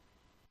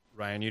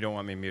Ryan, you don't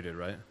want me muted,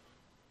 right?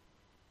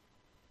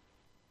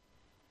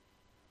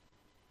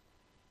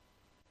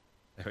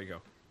 There we go.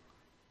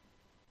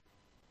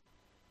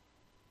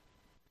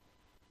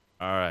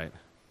 All right.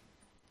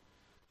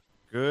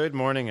 Good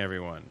morning,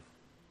 everyone.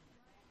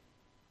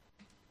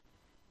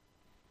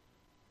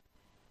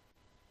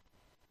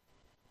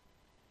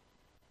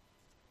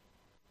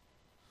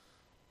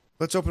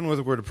 Let's open with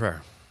a word of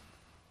prayer.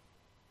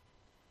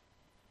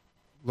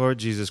 Lord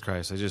Jesus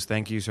Christ, I just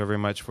thank you so very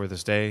much for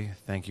this day.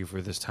 Thank you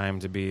for this time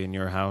to be in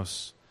your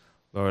house.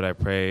 Lord, I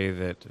pray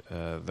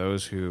that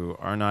those who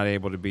are not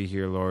able to be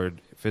here, Lord,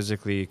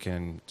 physically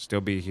can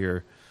still be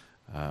here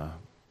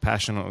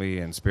passionately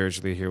and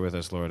spiritually here with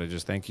us, Lord. I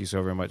just thank you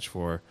so very much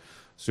for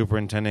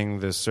superintending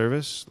this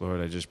service.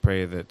 Lord, I just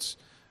pray that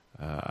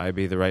I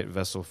be the right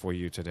vessel for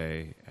you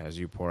today as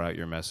you pour out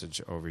your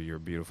message over your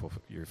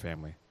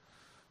family.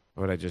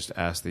 Lord, I just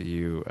ask that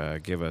you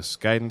give us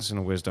guidance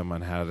and wisdom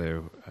on how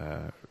to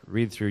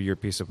read through your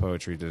piece of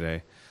poetry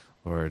today,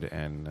 Lord,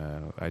 and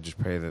I just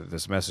pray that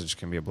this message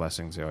can be a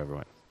blessing to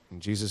everyone. In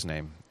Jesus'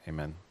 name,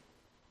 amen.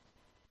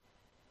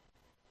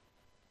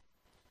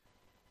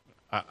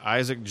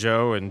 Isaac,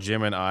 Joe, and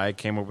Jim and I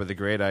came up with the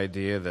great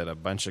idea that a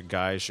bunch of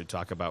guys should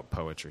talk about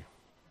poetry.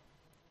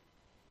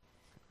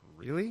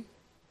 Really?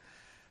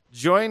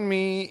 Join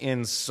me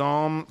in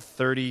Psalm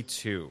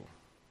 32.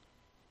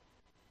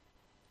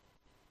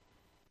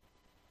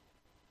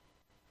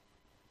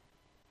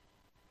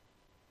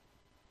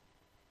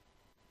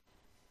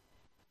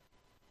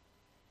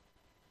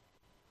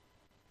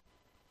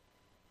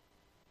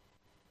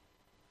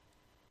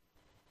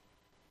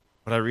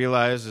 What I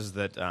realize is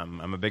that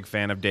I'm a big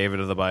fan of David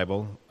of the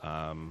Bible,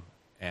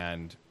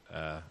 and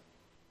the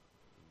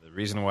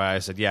reason why I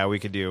said, yeah, we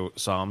could do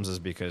Psalms is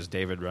because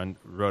David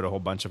wrote a whole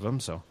bunch of them.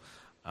 So,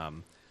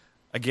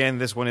 again,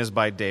 this one is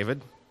by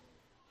David.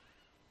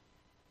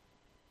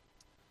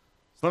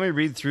 So let me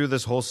read through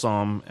this whole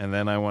psalm, and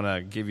then I want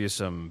to give you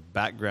some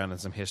background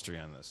and some history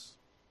on this.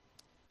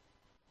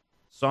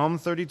 Psalm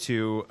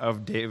 32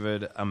 of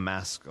David, a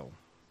Maskil.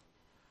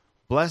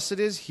 Blessed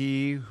is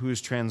he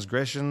whose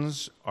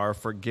transgressions are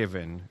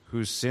forgiven,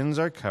 whose sins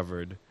are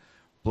covered.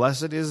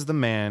 Blessed is the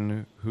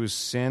man whose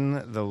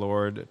sin the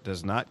Lord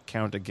does not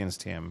count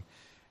against him,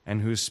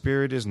 and whose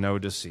spirit is no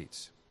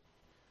deceit.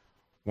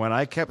 When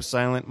I kept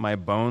silent, my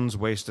bones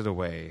wasted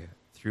away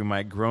through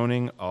my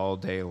groaning all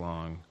day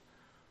long.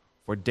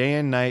 For day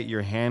and night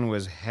your hand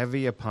was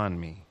heavy upon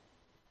me.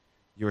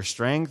 Your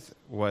strength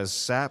was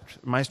sapped,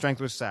 my strength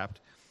was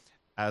sapped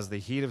as the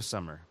heat of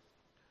summer.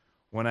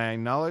 When I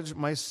acknowledged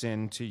my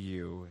sin to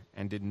you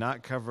and did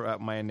not cover up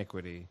my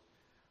iniquity,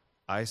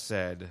 I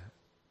said,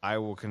 I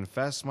will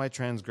confess my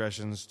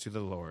transgressions to the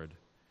Lord,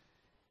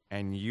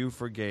 and you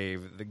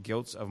forgave the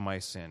guilt of my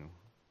sin.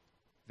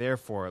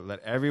 Therefore,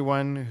 let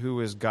everyone who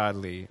is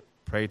godly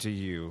pray to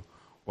you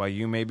while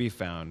you may be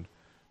found.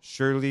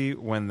 Surely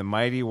when the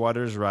mighty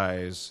waters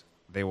rise,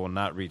 they will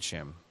not reach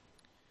him.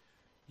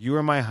 You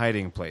are my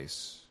hiding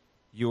place.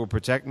 You will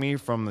protect me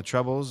from the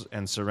troubles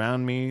and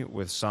surround me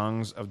with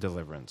songs of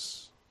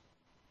deliverance.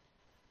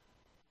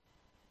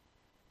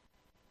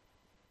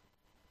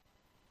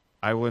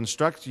 I will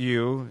instruct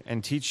you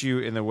and teach you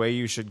in the way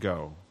you should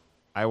go.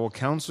 I will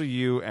counsel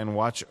you and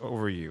watch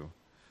over you.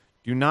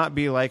 Do not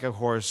be like a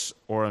horse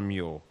or a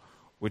mule,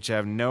 which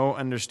have no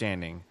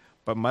understanding,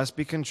 but must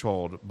be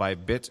controlled by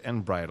bit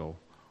and bridle,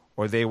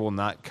 or they will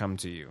not come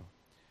to you.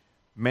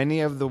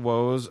 Many of the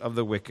woes of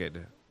the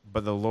wicked,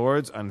 but the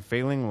Lord's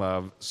unfailing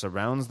love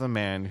surrounds the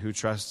man who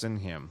trusts in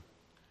him.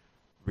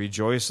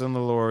 Rejoice in the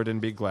Lord and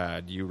be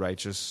glad, you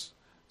righteous.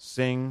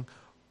 Sing,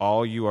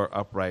 all you are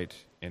upright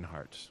in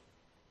heart.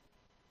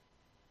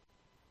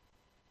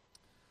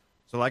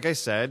 So like I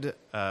said,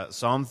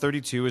 Psalm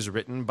 32 is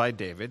written by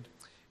David.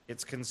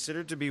 It's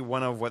considered to be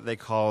one of what they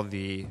call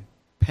the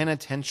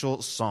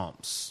penitential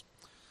psalms.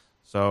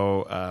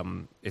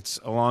 So it's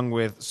along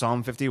with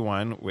Psalm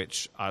 51,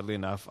 which oddly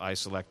enough I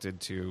selected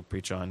to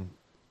preach on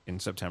in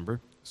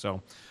September.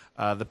 So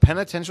the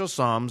penitential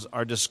psalms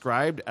are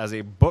described as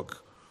a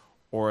book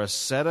or a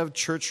set of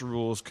church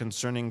rules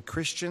concerning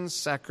Christian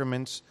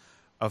sacraments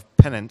of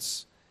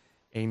penance,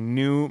 a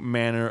new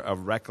manner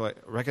of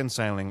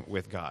reconciling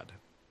with God.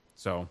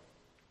 So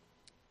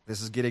this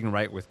is getting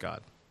right with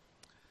God.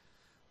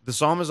 The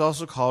psalm is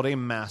also called a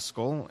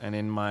maskil, and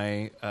in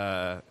my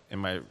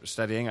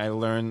studying, I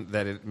learned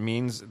that it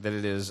means that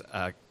it is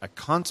a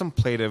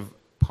contemplative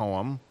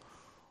poem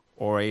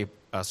or a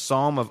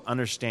psalm of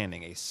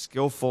understanding, a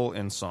skillful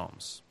in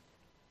psalms.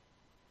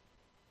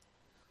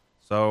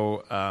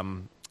 So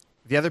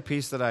the other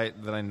piece that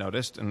I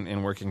noticed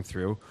in working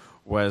through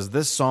was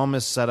this psalm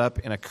is set up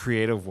in a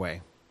creative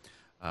way.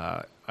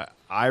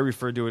 I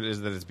refer to it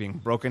as that it's being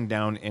broken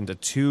down into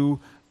two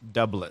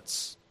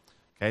doublets.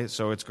 Okay,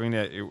 so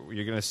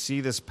you're going to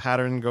see this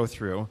pattern go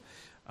through.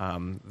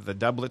 The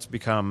doublets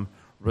become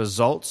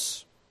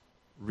results,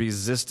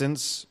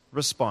 resistance,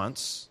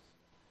 response,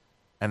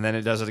 and then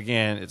it does it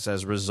again. It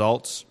says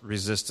results,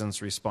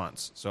 resistance,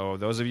 response. So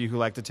those of you who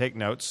like to take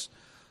notes,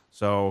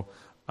 so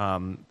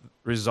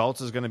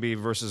Results is going to be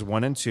verses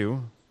 1 and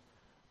 2.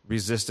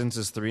 Resistance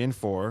is 3 and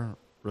 4.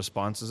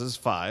 Responses is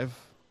 5.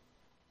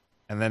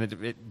 And then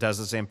it does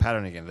the same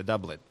pattern again, the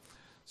doublet.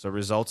 So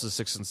results is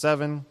 6 and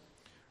 7.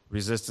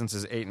 Resistance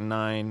is 8 and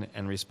 9.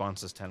 And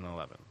response is 10 and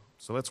 11.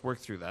 So let's work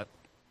through that.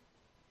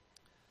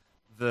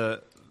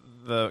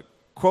 The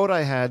quote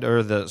I had,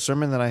 or the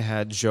sermon that I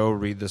had Joe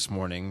read this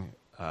morning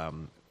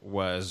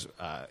was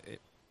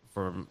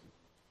from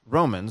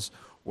Romans,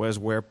 was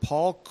where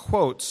Paul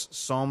quotes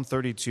Psalm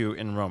 32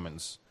 in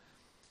Romans.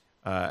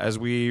 As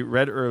we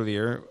read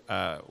earlier,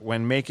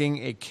 when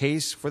making a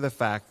case for the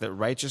fact that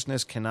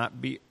righteousness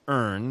cannot be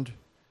earned,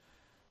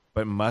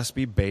 but must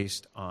be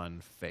based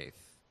on faith.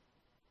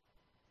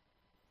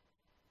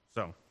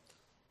 So,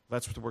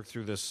 let's work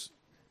through this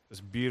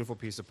beautiful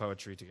piece of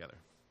poetry together.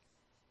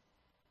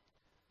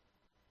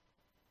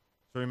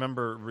 So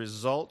remember,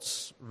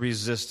 results,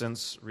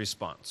 resistance,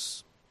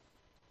 response.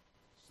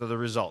 So the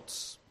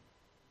results.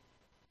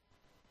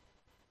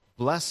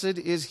 Blessed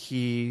is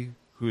he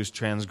whose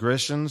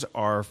transgressions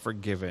are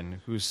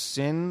forgiven, whose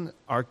sin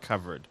are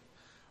covered.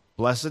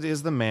 Blessed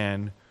is the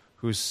man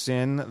whose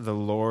sin the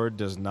Lord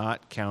does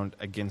not count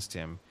against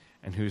him,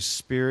 and whose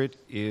spirit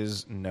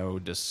is no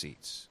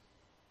deceit.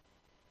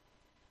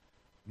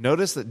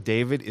 Notice that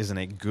David is in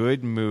a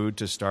good mood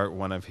to start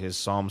one of his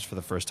psalms for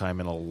the first time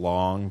in a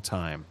long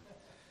time.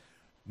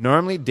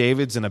 Normally,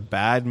 David's in a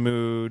bad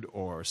mood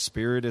or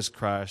spirit is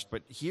crushed,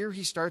 but here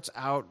he starts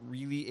out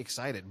really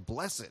excited,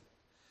 blessed.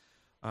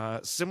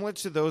 Similar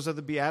to those of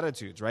the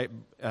Beatitudes, right?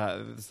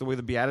 It's the way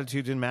the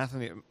Beatitudes in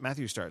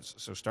Matthew starts.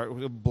 So start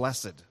with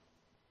blessed.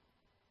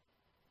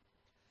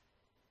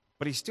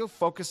 But he's still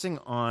focusing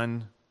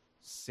on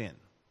sin,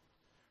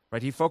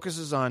 right? He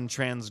focuses on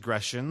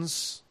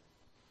transgressions,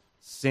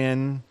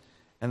 sin,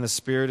 and the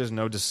spirit is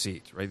no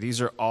deceit, right?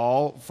 These are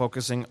all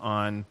focusing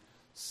on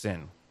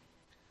sin.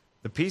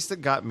 The piece that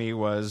got me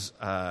was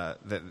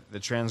that the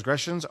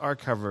transgressions are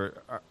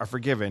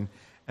forgiven,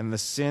 and the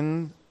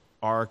sin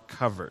are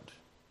covered.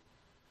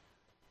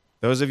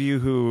 Those of you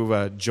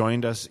who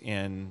joined us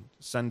in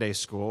Sunday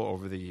school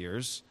over the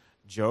years,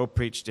 Joe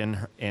preached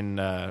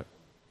in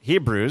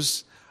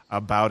Hebrews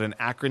about an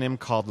acronym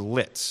called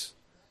LIT,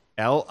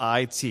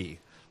 L-I-T,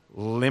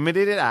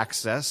 limited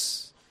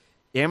access,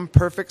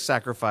 imperfect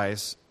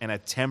sacrifice, and a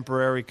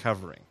temporary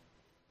covering,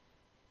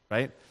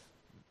 right?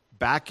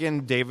 Back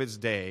in David's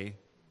day,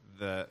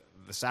 the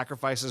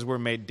sacrifices were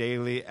made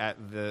daily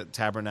at the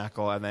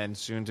tabernacle and then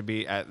soon to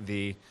be at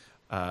the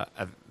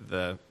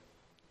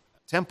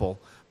temple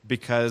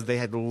because they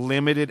had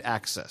limited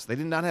access. They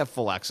did not have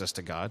full access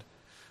to God.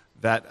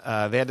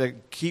 That they had to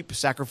keep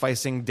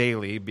sacrificing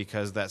daily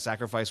because that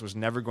sacrifice was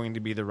never going to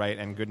be the right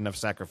and good enough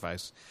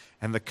sacrifice.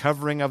 And the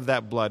covering of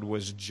that blood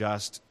was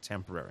just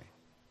temporary.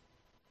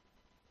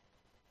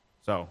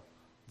 So,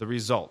 the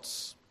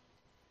results.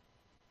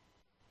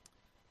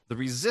 The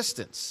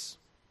resistance.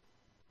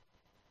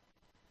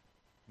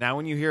 Now,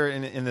 when you hear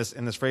in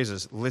this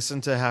phrases,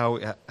 listen to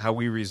how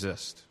we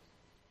resist.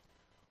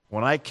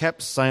 When I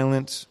kept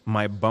silent,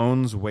 my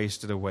bones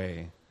wasted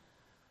away.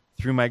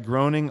 Through my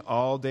groaning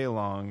all day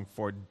long,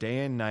 for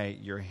day and night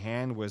your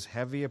hand was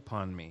heavy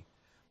upon me.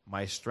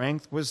 My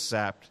strength was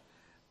sapped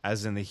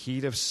as in the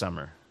heat of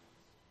summer.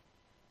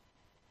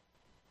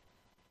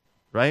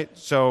 Right?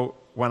 So,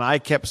 when I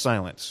kept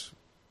silence,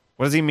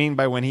 what does he mean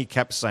by when he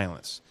kept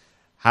silence?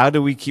 How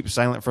do we keep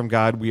silent from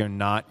God? We are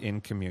not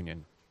in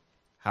communion.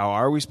 How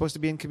are we supposed to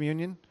be in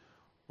communion?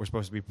 We're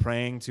supposed to be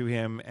praying to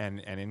him and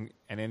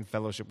in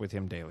fellowship with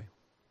him daily.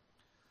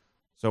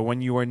 So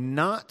when you are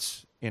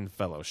not in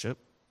fellowship,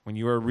 when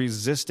you are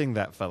resisting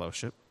that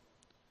fellowship,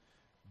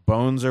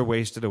 bones are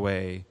wasted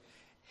away,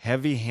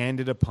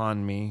 heavy-handed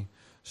upon me,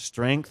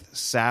 strength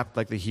sapped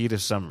like the heat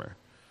of summer.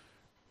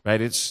 Right?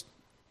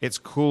 It's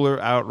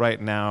cooler out right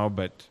now,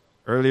 but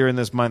earlier in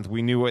this month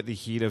we knew what the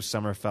heat of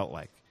summer felt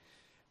like.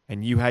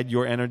 And you had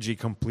your energy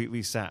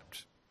completely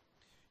sapped.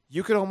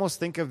 You could almost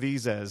think of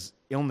these as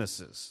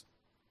illnesses.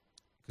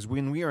 Because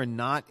when we are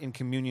not in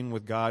communion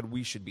with God,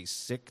 we should be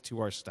sick to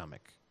our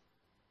stomach.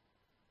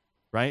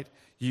 Right?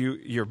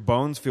 Your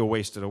bones feel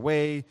wasted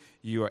away.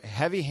 You are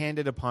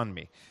heavy-handed upon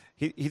me.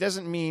 He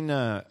doesn't mean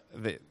that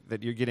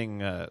you're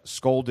getting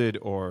scolded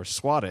or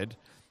swatted,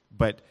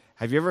 but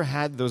have you ever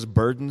had those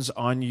burdens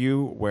on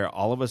you where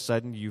all of a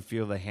sudden you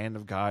feel the hand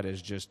of God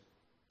is just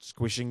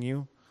squishing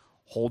you,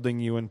 holding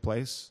you in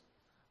place?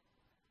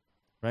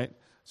 Right?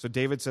 So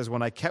David says,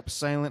 when I kept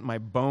silent, my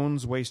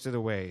bones wasted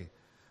away.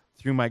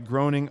 Through my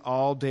groaning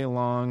all day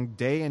long,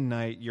 day and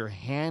night, your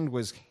hand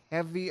was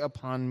heavy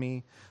upon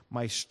me.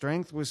 My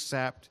strength was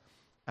sapped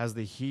as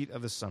the heat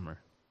of the summer.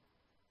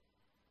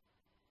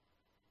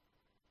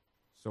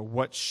 So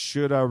what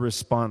should our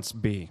response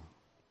be?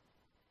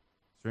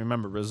 So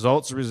remember,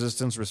 results,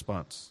 resistance,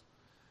 response.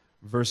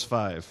 Verse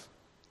 5.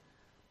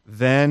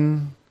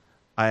 Then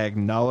I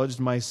acknowledged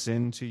my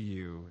sin to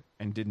you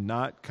and did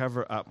not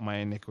cover up my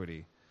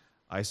iniquity.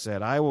 I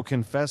said, I will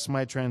confess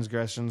my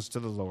transgressions to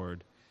the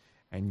Lord,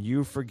 and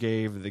you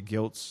forgave the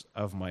guilt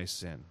of my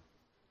sin.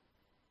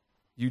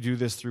 You do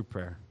this through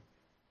prayer.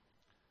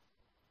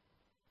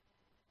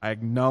 I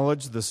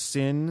acknowledge the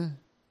sin,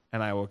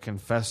 and I will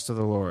confess to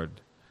the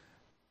Lord.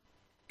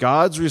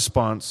 God's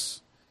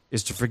response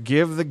is to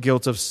forgive the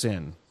guilt of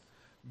sin.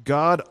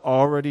 God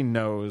already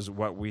knows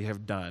what we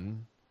have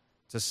done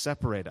to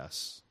separate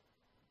us.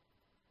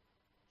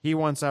 He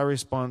wants our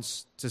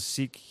response to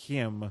seek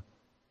him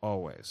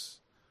always.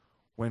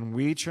 When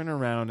we turn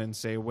around and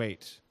say,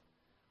 wait,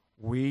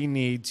 we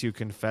need to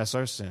confess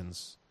our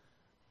sins,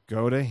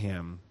 go to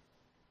him,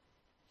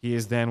 he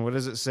is then, what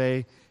does it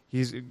say?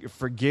 He's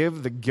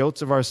forgive the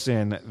guilt of our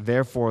sin,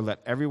 therefore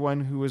let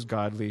everyone who is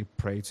godly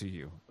pray to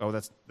you. Oh,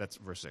 that's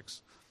verse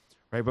 6.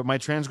 Right? But my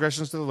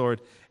transgressions to the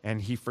Lord,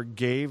 and he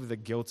forgave the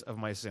guilt of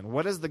my sin.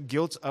 What is the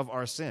guilt of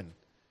our sin?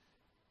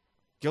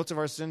 Guilt of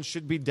our sin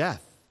should be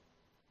death.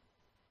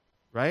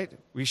 Right?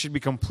 We should be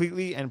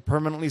completely and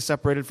permanently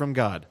separated from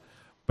God.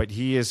 But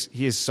he has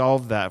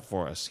solved that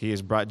for us. He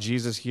has brought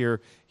Jesus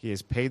here. He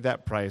has paid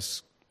that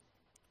price.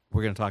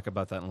 We're going to talk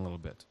about that in a little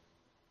bit.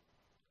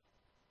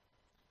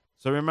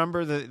 So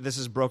remember that this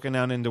is broken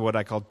down into what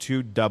I call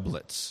two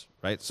doublets,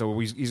 right? So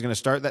he's going to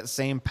start that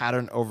same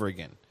pattern over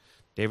again.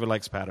 David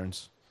likes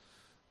patterns.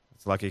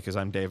 It's lucky because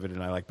I'm David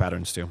and I like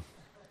patterns too.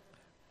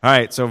 All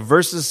right, so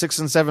verses 6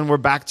 and 7, we're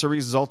back to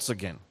results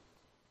again.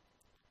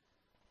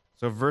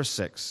 So verse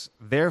 6,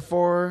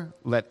 therefore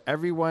let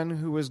everyone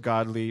who is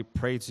godly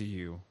pray to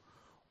you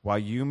while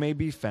you may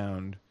be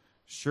found.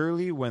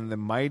 Surely when the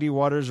mighty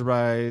waters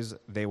rise,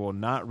 they will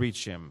not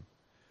reach him.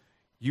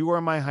 You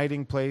are my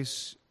hiding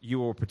place. You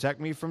will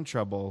protect me from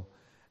trouble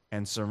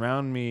and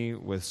surround me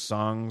with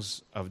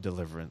songs of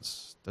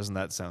deliverance. Doesn't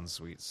that sound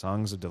sweet?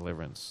 Songs of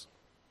deliverance.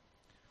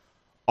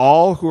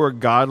 All who are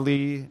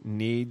godly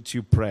need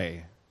to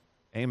pray.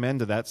 Amen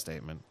to that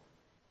statement.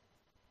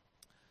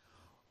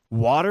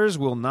 Waters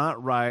will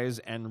not rise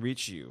and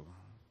reach you.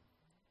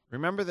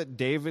 Remember that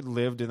David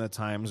lived in the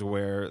times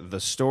where the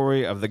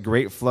story of the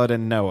great flood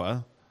in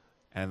Noah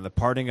and the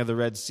parting of the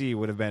Red Sea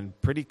would have been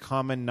pretty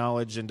common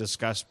knowledge and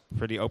discussed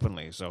pretty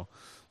openly. So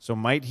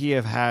might he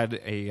have had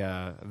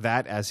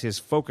that as his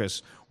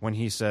focus when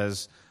he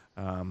says,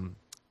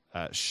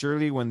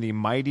 surely when the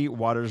mighty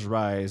waters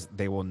rise,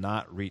 they will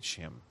not reach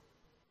him.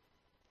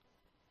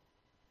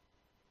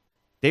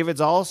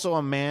 David's also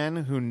a man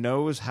who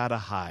knows how to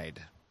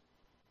hide.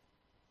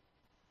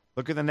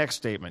 Look at the next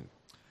statement.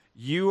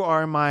 You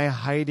are my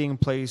hiding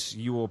place.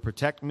 You will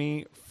protect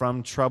me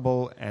from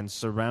trouble and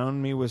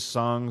surround me with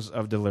songs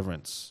of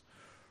deliverance.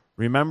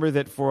 Remember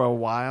that for a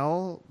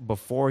while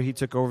before he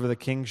took over the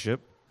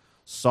kingship,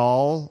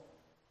 Saul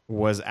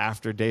was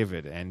after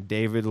David, and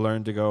David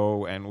learned to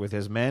go and with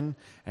his men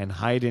and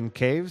hide in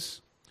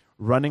caves,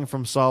 running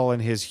from Saul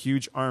and his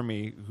huge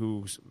army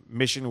whose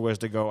mission was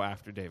to go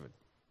after David.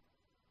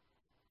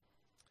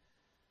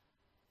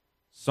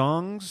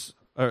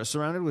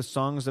 Surrounded with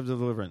songs of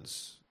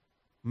deliverance.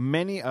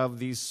 Many of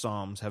these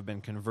psalms have been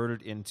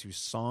converted into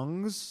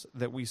songs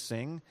that we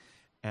sing,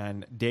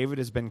 and David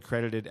has been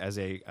credited as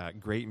a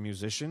great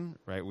musician,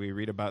 right? We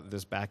read about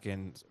this back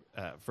in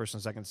 1st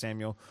and 2nd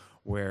Samuel,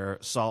 where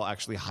Saul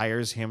actually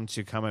hires him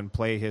to come and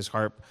play his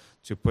harp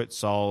to put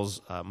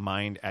Saul's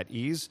mind at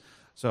ease.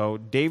 So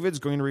David's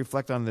going to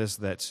reflect on this,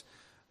 that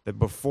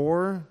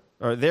therefore,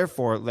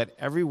 let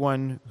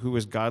everyone who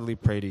is godly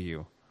pray to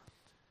you.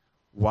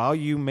 While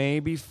you may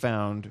be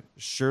found,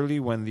 surely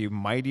when the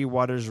mighty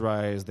waters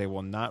rise, they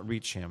will not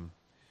reach him.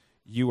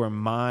 You are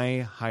my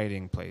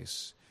hiding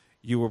place.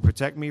 You will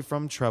protect me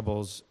from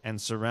troubles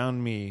and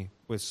surround me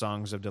with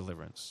songs of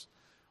deliverance.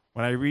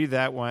 When I read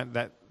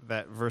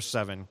that verse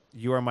 7,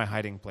 you are my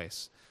hiding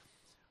place,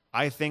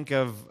 I think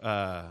of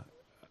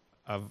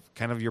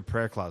kind of your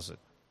prayer closet,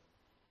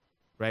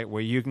 right?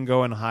 Where you can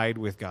go and hide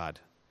with God.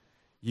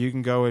 You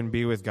can go and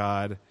be with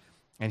God,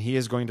 and he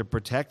is going to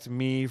protect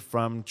me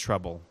from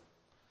trouble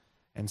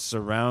and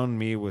surround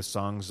me with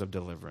songs of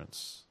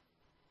deliverance.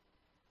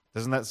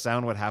 Doesn't that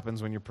sound what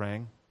happens when you're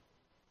praying?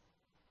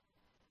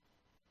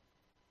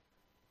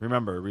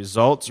 Remember,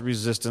 results,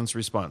 resistance,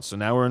 response. So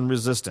now we're in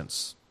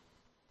resistance.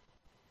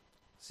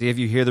 See if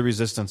you hear the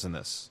resistance in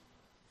this.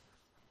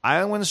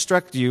 I will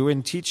instruct you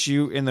and teach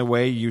you in the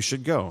way you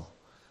should go.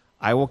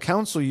 I will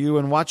counsel you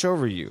and watch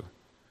over you.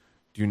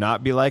 Do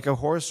not be like a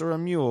horse or a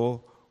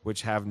mule,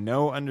 which have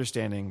no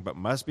understanding, but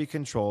must be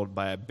controlled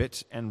by a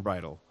bit and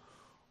bridle,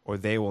 or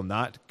they will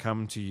not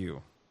come to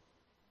you.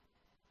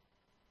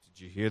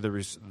 Did you hear the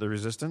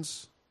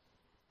resistance?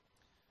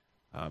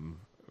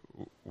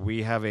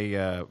 We have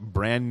a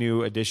brand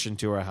new addition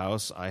to our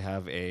house. I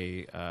have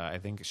I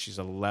think she's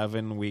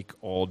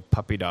 11-week-old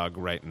puppy dog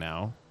right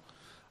now.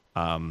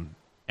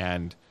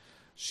 And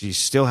she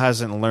still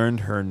hasn't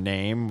learned her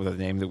name, the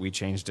name that we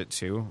changed it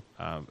to.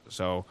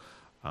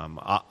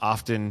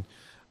 Often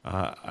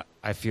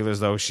I feel as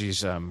though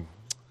she's...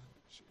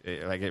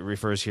 like it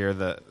refers here,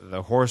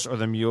 the horse or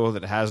the mule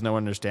that has no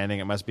understanding,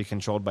 it must be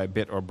controlled by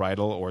bit or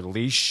bridle or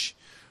leash,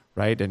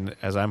 right? And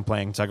as I'm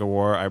playing tug of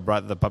war, I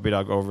brought the puppy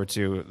dog over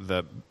to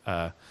the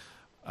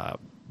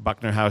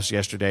Buckner house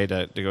yesterday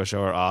to go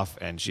show her off,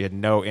 and she had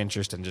no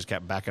interest and just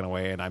kept backing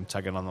away, and I'm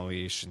tugging on the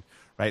leash,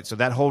 right? So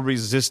that whole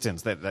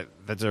resistance,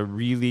 that's a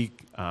really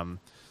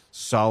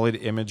solid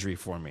imagery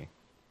for me.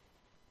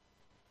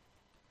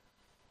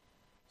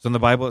 So in the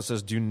Bible it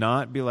says, do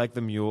not be like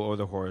the mule or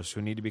the horse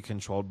who need to be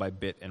controlled by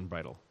bit and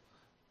bridle.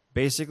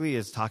 Basically,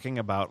 it's talking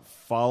about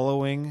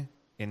following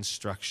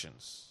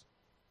instructions.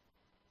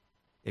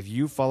 If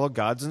you follow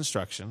God's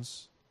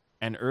instructions,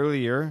 and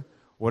earlier,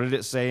 what did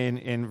it say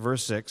in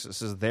verse 6? It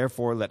says,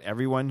 therefore, let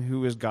everyone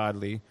who is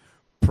godly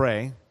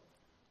pray.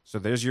 So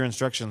there's your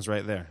instructions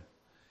right there.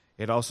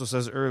 It also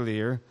says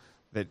earlier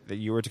that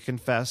you were to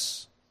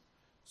confess.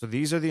 So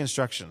these are the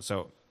instructions.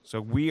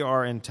 So we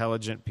are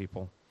intelligent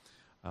people.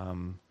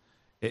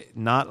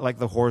 Not like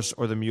the horse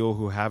or the mule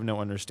who have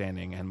no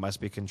understanding and must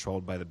be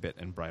controlled by the bit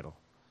and bridle.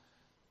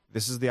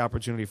 This is the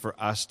opportunity for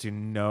us to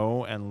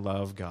know and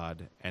love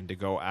God and to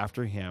go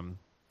after Him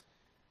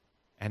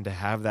and to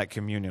have that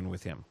communion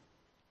with Him.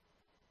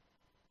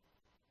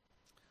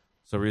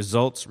 So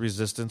results,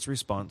 resistance,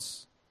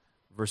 response,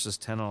 verses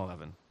 10 and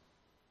 11.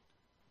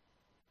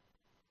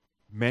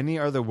 Many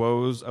are the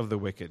woes of the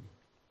wicked,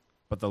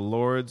 but the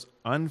Lord's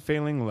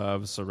unfailing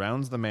love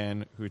surrounds the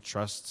man who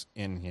trusts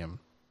in Him.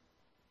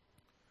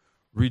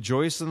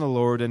 Rejoice in the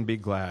Lord and be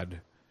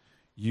glad.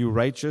 You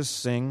righteous,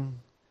 sing,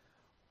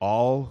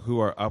 all who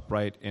are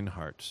upright in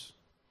heart.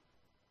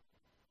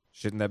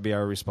 Shouldn't that be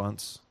our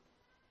response?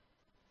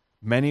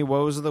 Many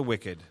woes of the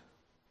wicked.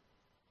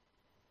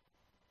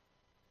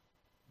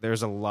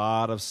 There's a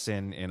lot of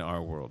sin in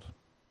our world.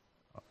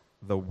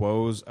 The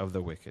woes of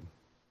the wicked.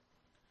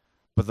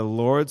 But the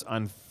Lord's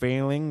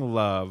unfailing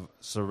love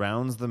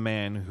surrounds the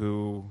man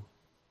who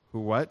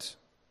what?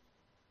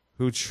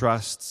 Who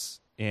trusts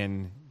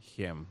in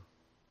Him.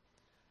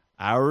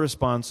 Our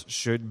response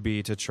should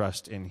be to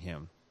trust in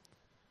Him.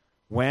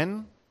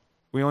 When?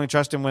 We only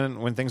trust Him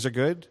when things are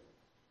good?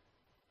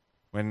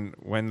 When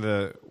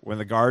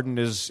the garden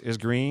is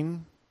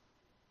green?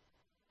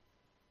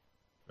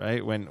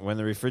 Right? When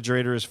the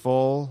refrigerator is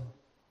full?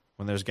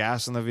 When there's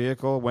gas in the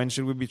vehicle? When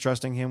should we be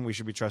trusting Him? We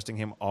should be trusting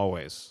Him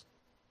always.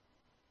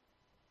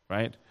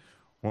 Right?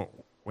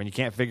 When you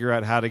can't figure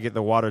out how to get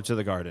the water to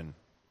the garden.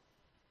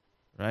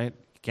 Right?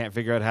 Can't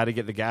figure out how to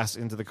get the gas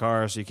into the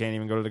car, so you can't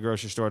even go to the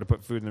grocery store to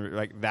put food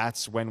in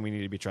that's when we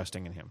need to be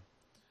trusting in Him.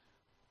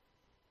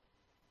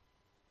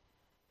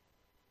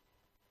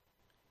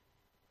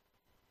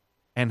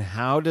 And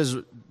how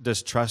does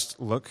trust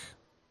look?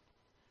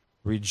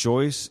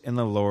 Rejoice in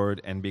the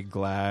Lord and be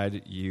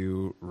glad,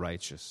 you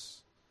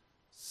righteous.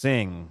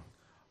 Sing,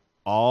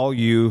 all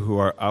you who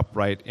are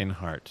upright in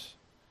heart.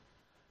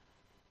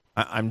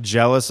 I'm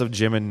jealous of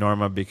Jim and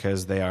Norma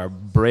because they are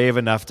brave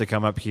enough to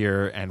come up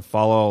here and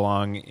follow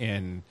along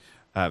in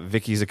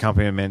Vicky's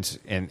accompaniment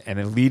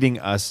and leading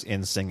us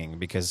in singing,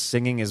 because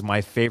singing is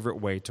my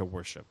favorite way to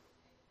worship.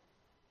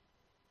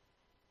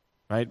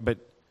 Right? But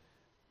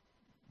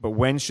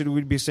when should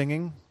we be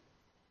singing?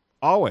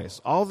 Always,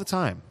 all the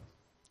time.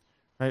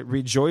 Right?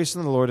 Rejoice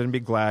in the Lord and be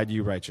glad,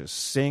 you righteous.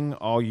 Sing,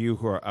 all you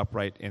who are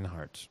upright in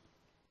heart.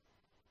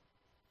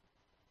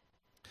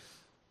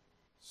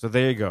 So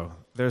there you go.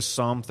 There's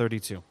Psalm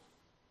 32.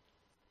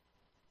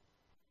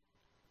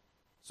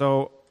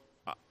 So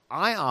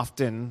I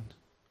often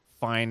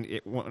find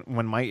it,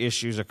 when my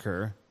issues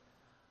occur,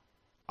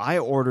 I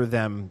order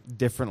them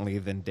differently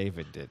than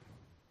David did.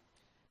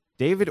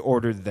 David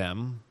ordered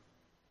them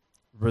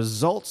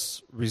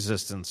results,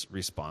 resistance,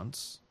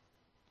 response.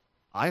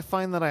 I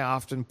find that I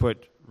often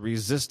put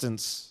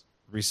resistance,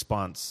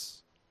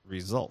 response,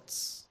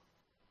 results.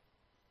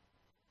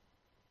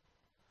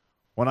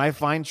 When I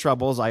find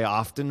troubles, I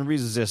often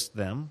resist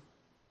them.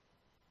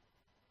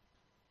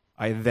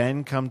 I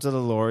then come to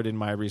the Lord in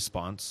my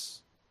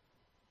response,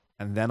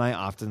 and then I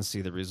often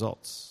see the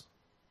results.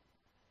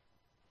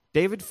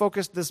 David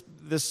focused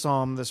this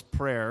psalm, this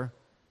prayer,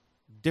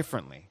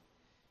 differently.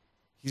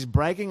 He's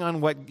bragging on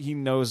what he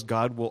knows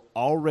God will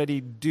already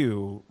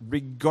do,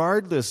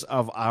 regardless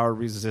of our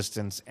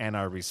resistance and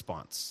our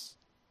response.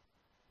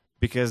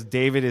 Because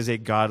David is a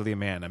godly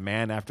man, a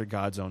man after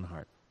God's own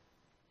heart.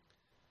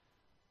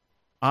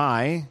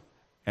 I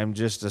am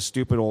just a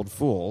stupid old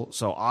fool,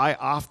 so I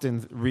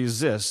often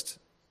resist,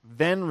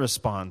 then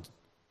respond,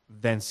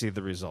 then see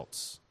the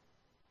results.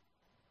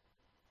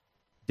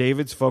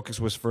 David's focus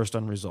was first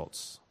on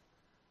results.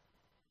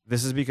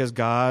 This is because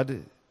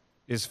God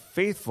is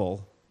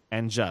faithful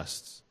and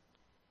just.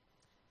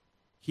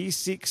 He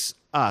seeks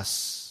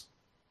us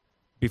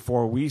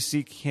before we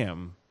seek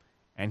Him,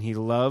 and He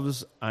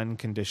loves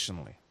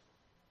unconditionally.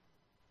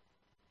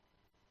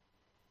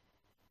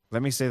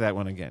 Let me say that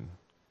one again.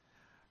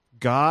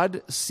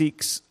 God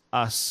seeks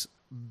us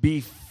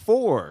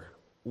before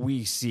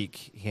we seek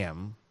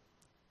Him,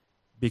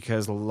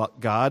 because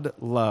God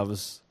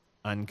loves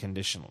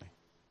unconditionally.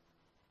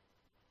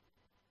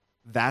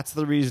 That's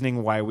the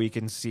reasoning why we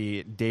can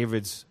see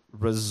David's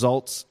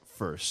results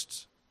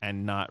first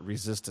and not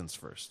resistance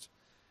first.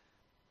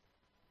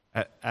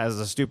 As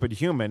a stupid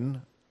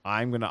human,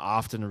 I'm going to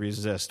often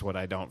resist what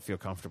I don't feel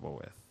comfortable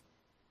with.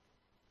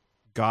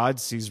 God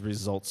sees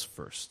results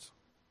first.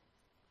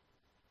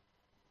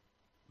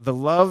 The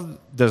love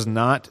does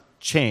not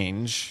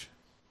change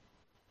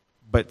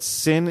But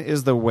sin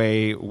is the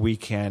way we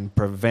can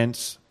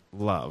prevent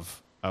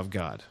love of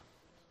God.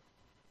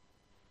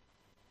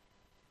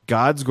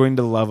 God's going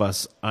to love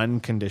us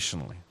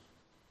unconditionally.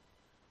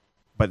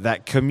 But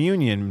that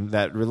communion,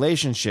 that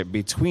relationship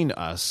between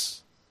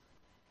us,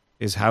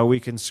 is how we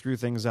can screw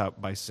things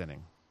up by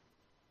sinning.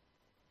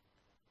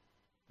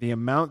 The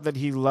amount that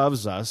he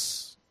loves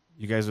us,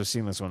 you guys have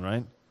seen this one,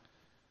 right?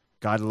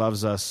 God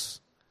loves us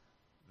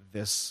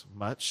this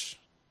much,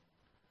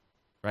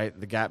 right?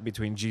 The gap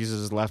between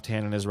Jesus' left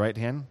hand and his right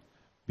hand,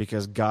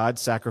 because God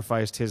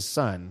sacrificed his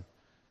son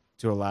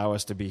to allow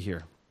us to be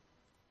here,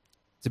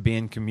 to be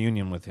in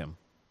communion with him.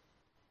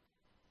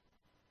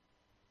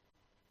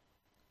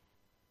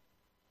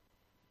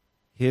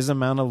 His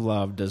amount of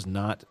love does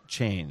not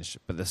change,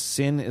 but the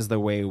sin is the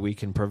way we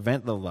can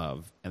prevent the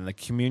love and the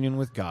communion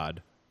with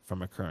God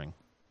from occurring.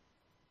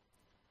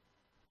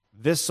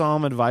 This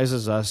psalm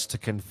advises us to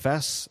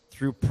confess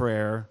through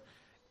prayer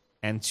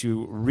and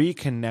to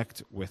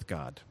reconnect with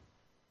God.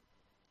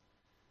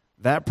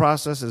 That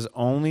process is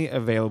only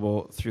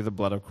available through the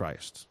blood of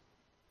Christ.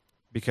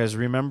 Because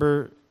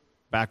remember,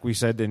 back we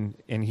said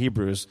in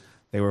Hebrews,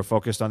 they were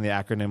focused on the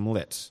acronym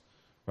LIT,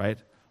 right?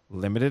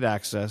 Limited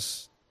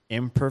access,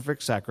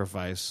 imperfect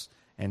sacrifice,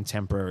 and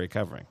temporary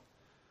covering.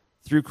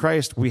 Through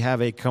Christ, we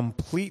have a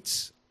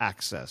complete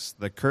access.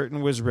 The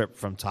curtain was ripped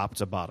from top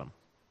to bottom.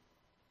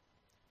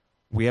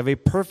 We have a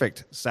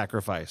perfect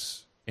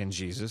sacrifice in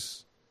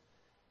Jesus,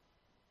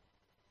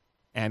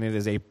 and it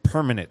is a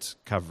permanent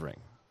covering.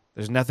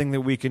 There's nothing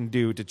that we can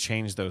do to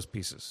change those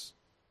pieces.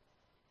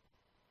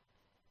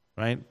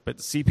 Right? But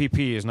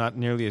CPP is not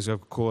nearly as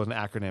cool an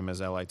acronym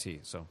as LIT.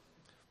 So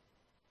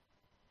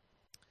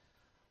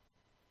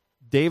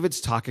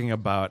David's talking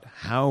about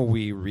how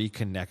we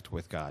reconnect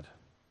with God.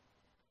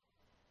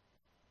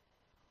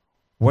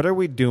 What are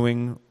we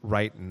doing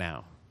right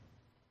now?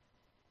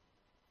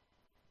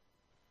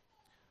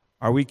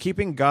 Are we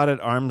keeping God at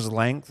arm's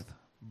length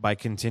by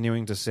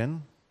continuing to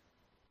sin?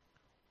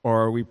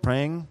 Or are we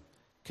praying,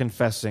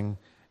 confessing,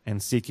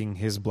 and seeking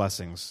his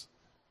blessings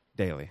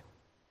daily?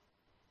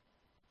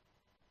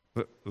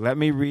 But let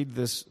me read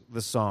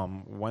the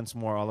psalm once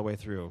more all the way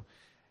through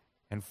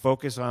and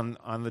focus on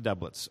the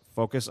doublets.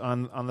 Focus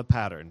on the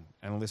pattern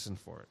and listen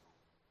for it.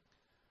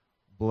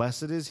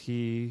 Blessed is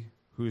he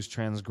whose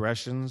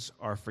transgressions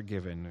are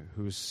forgiven,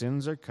 whose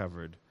sins are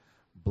covered.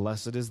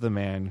 Blessed is the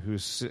man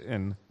whose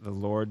sin the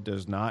Lord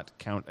does not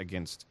count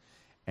against,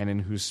 and in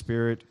whose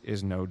spirit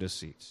is no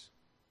deceit.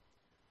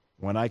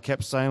 When I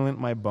kept silent,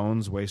 my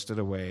bones wasted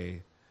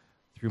away.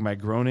 Through my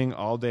groaning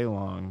all day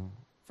long,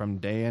 from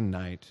day and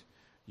night,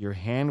 your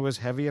hand was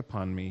heavy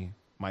upon me.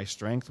 My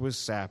strength was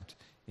sapped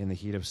in the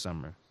heat of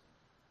summer.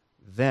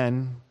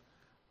 Then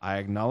I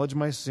acknowledged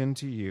my sin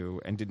to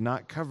you and did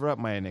not cover up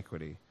my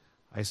iniquity.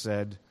 I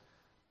said,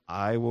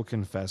 I will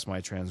confess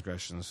my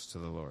transgressions to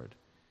the Lord.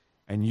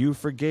 And you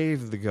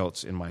forgave the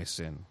guilt in my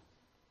sin.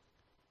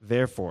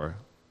 Therefore,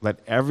 let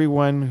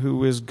everyone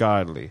who is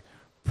godly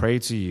pray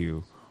to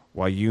you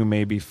while you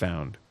may be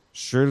found.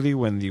 Surely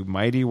when the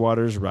mighty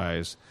waters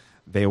rise,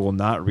 they will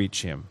not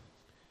reach him.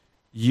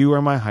 You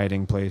are my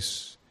hiding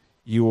place.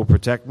 You will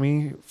protect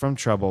me from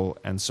trouble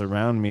and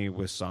surround me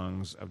with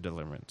songs of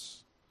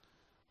deliverance.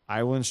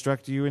 I will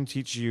instruct you and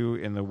teach you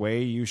in the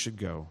way you should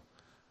go.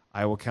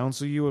 I will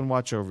counsel you and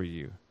watch over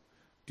you.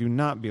 Do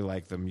not be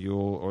like the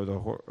mule or the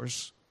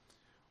horse,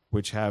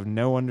 which have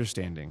no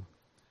understanding,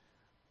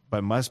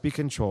 but must be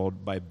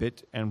controlled by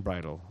bit and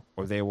bridle,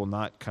 or they will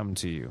not come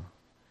to you.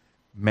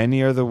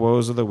 Many are the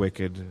woes of the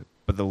wicked,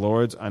 but the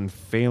Lord's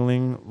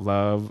unfailing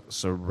love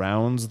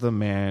surrounds the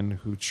man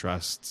who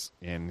trusts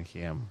in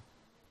him.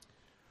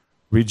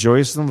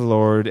 Rejoice in the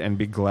Lord and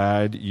be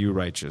glad, you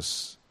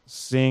righteous.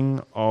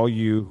 Sing, all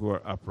you who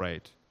are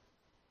upright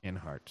in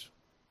heart.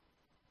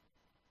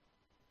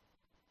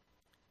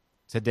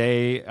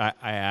 Today, I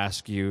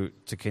ask you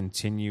to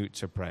continue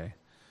to pray.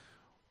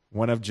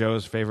 One of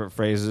Joe's favorite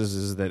phrases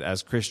is that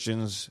as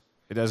Christians,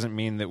 it doesn't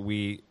mean that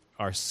we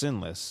are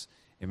sinless.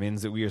 It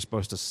means that we are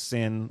supposed to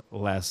sin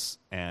less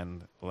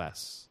and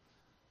less.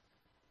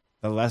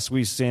 The less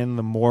we sin,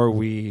 the more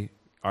we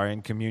are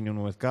in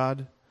communion with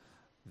God,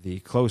 the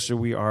closer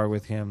we are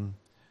with him.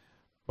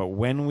 But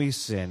when we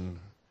sin,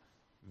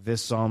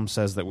 this psalm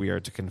says that we are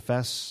to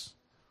confess,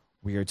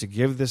 we are to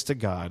give this to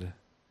God,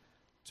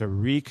 to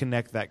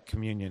reconnect that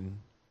communion,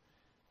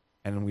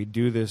 and we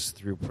do this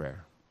through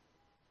prayer.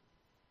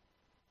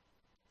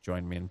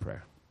 Join me in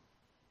prayer.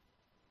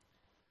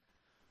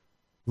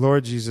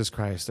 Lord Jesus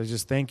Christ, I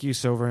just thank you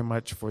so very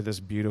much for this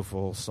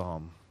beautiful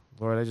psalm.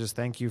 Lord, I just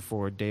thank you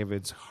for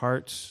David's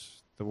heart,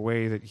 the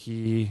way that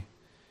he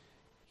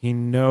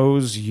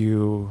knows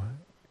you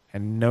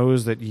and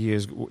knows that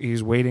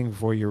he's waiting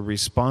for your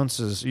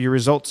responses, your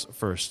results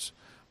first,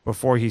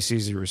 before he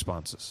sees your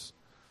responses.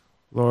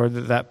 Lord,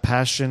 that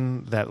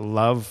passion, that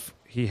love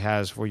he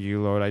has for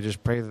you, Lord, I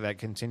just pray that that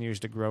continues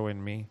to grow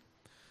in me,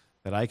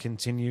 that I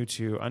continue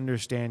to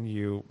understand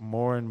you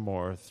more and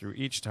more through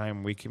each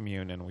time we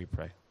commune and we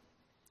pray.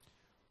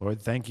 Lord,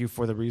 thank you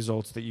for the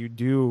results that you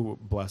do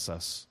bless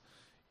us.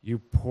 You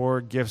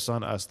pour gifts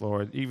on us,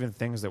 Lord, even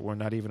things that we're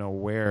not even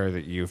aware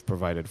that you've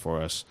provided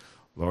for us,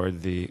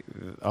 Lord,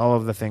 all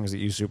of the things that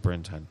you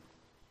superintend.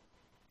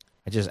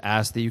 I just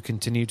ask that you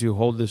continue to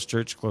hold this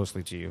church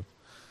closely to you.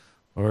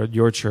 Lord,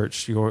 your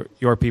church,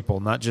 your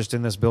people, not just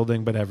in this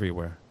building, but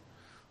everywhere.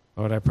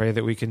 Lord, I pray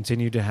that we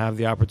continue to have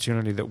the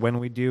opportunity that when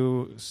we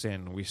do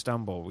sin, we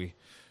stumble, we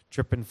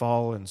trip and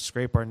fall and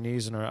scrape our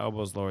knees and our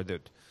elbows, Lord,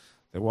 that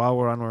while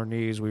we're on our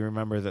knees, we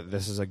remember that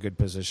this is a good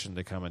position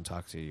to come and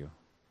talk to you.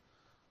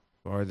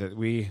 Lord, that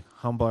we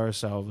humble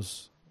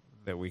ourselves,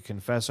 that we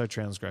confess our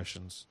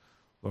transgressions,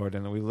 Lord,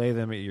 and that we lay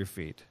them at your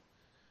feet.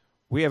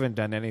 We haven't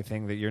done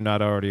anything that you're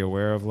not already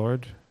aware of,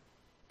 Lord,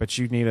 but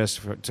you need us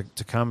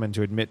to come and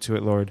to admit to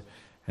it, Lord,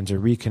 and to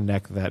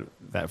reconnect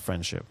that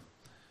friendship.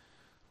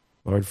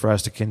 Lord, for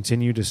us to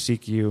continue to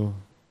seek you,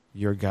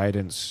 your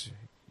guidance,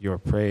 your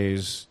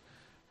praise,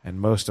 and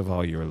most of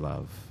all, your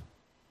love.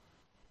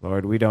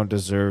 Lord, we don't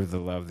deserve the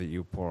love that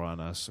you pour on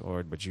us,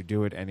 Lord, but you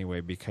do it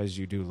anyway because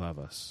you do love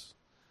us.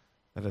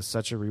 That is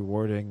such a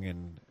rewarding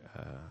and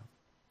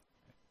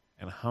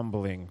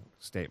humbling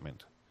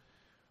statement.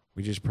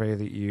 We just pray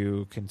that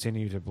you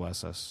continue to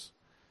bless us.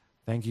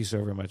 Thank you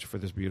so very much for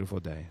this beautiful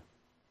day.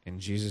 In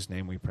Jesus'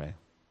 name we pray.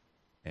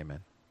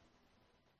 Amen.